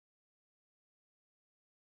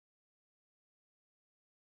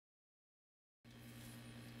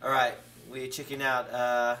Alright, we're checking out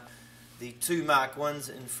the two Mark 1s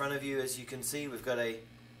in front of you. As you can see, we've got a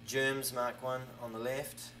Jerms Mark 1 on the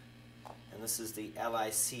left, and this is the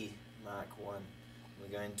LIC Mark 1.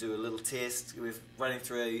 We're going to do a little test. We're running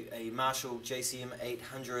through a Marshall JCM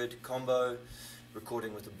 800 combo,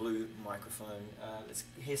 recording with a blue microphone. Let's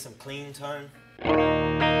hear some clean tone.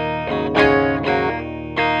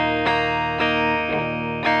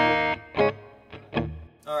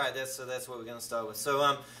 Alright, that's what we're going to start with.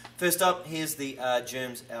 So first up, here's the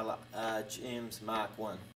Jerms Mark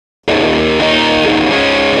 1.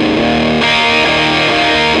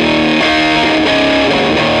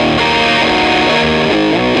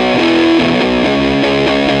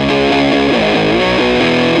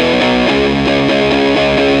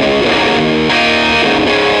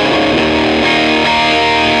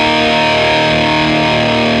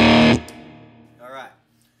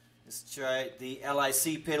 Let's try the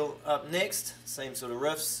LIC pedal up next. Same sort of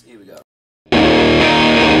riffs. Here we go.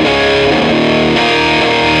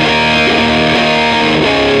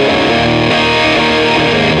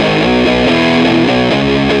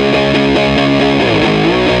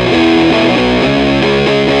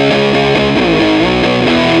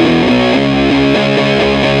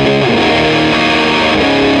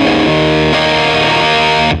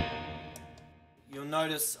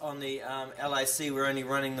 Notice on the LIC we're only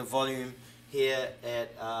running the volume here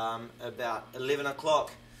at about 11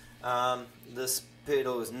 o'clock. This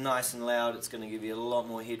pedal is nice and loud. It's going to give you a lot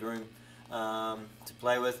more headroom to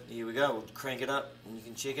play with. Here we go. We'll crank it up and you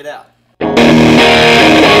can check it out.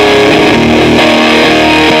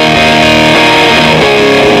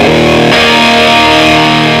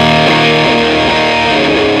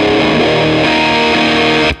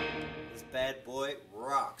 This bad boy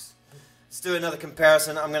rocks. Let's do another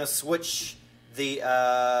comparison. I'm going to switch the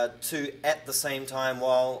two at the same time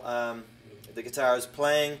while the guitar is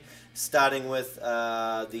playing, starting with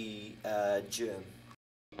the Jerm.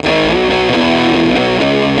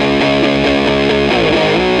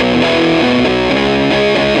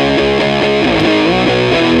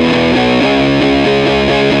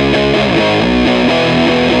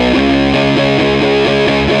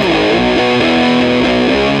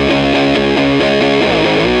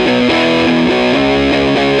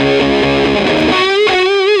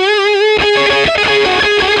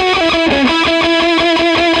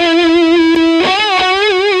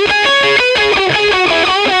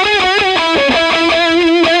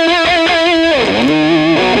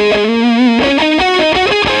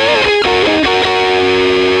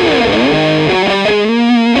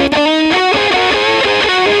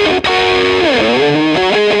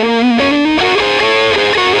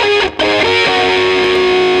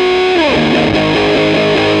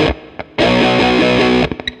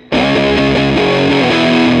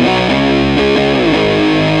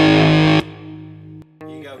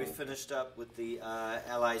 We finished up with the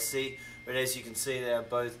LIC, but as you can see they are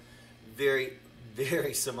both very,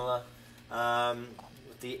 very similar,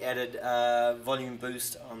 with the added volume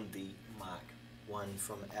boost on the Mark 1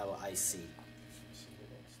 from LIC.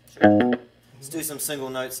 Let's do some single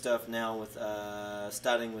note stuff now, with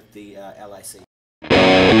starting with the LIC.